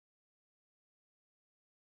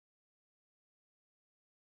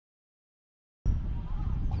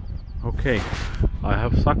Okay, I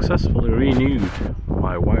have successfully renewed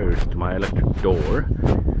my wires to my electric door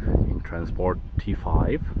in Transport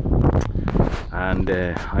T5, and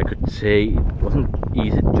I could say it wasn't an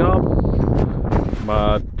easy job,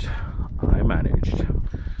 but I managed,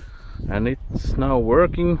 and it's now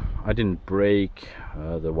working. I didn't break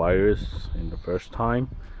the wires in the first time,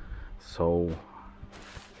 so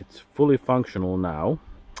it's fully functional now.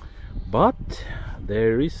 But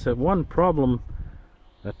there is one problem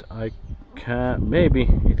that I can, maybe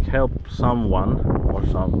it helps someone or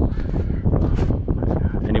some.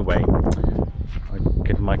 Anyway, I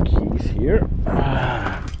get my keys here.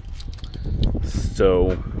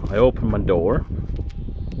 So I open my door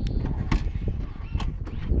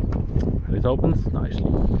and it opens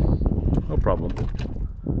nicely, no problem.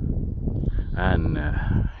 And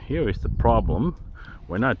here is the problem: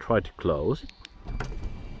 when I try to close it,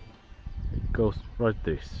 it goes like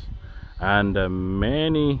this. And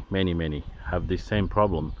many have the same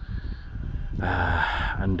problem,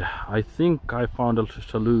 and I think I found a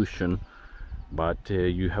solution, but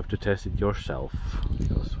you have to test it yourself.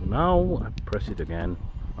 So now I press it again.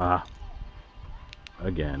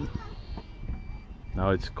 Again.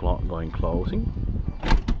 Now it's going closing,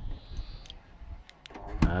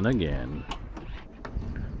 and again.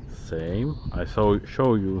 Same. I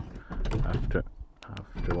show you after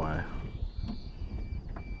a while.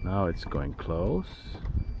 Now it's going close.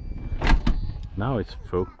 Now it's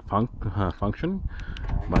functioning.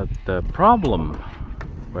 But the problem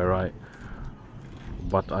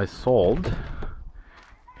what I solved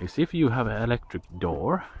is, if you have an electric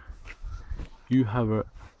door, you have a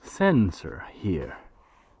sensor here,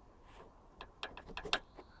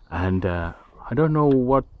 and I don't know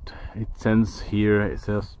what it sends here. It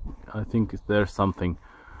says, I think there's something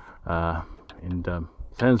in the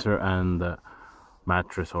sensor and the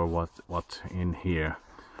mattress or what's in here,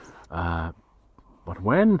 but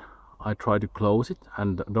when I try to close it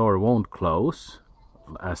and the door won't close,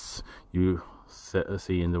 as you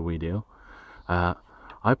see in the video,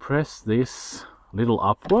 I press this little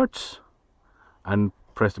upwards and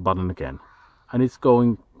press the button again, and it's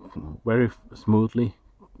going very smoothly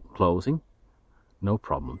closing, no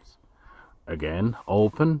problems. Again,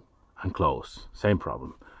 open and close, same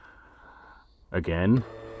problem. Again,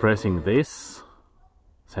 pressing this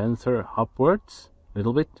sensor upwards a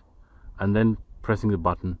little bit and then pressing the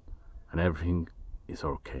button, and everything is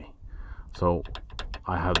okay. So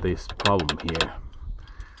I have this problem here,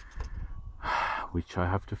 which I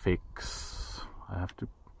have to fix. I have to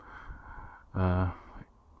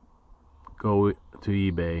go to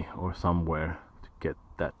eBay or somewhere to get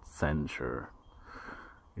that sensor.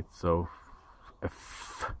 It's so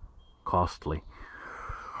costly,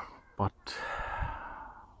 but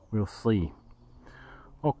we'll see.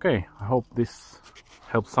 Okay, I hope this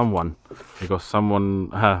helps someone, because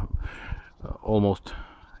someone, almost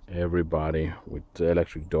everybody with the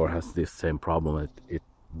electric door has this same problem. It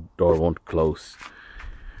door won't close.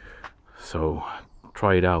 So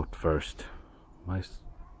try it out first. My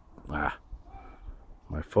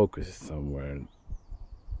focus is somewhere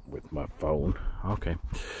with my phone. Okay.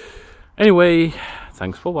 Anyway,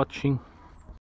 thanks for watching.